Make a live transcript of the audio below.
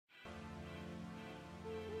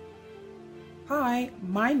Hi,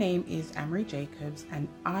 my name is Amory Jacobs and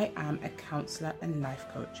I am a counsellor and life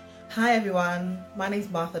coach. Hi everyone, my name is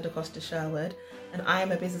Martha DaCosta Sherwood and I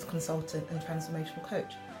am a business consultant and transformational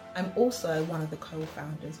coach. I'm also one of the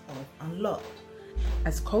co-founders of Unlocked.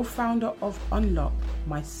 As co-founder of Unlocked,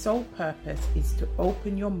 my sole purpose is to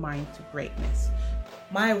open your mind to greatness.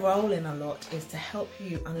 My role in Unlocked is to help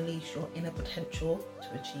you unleash your inner potential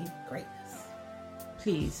to achieve greatness.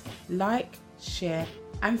 Please like, share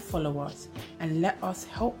and follow us and let us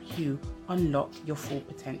help you unlock your full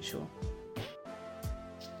potential.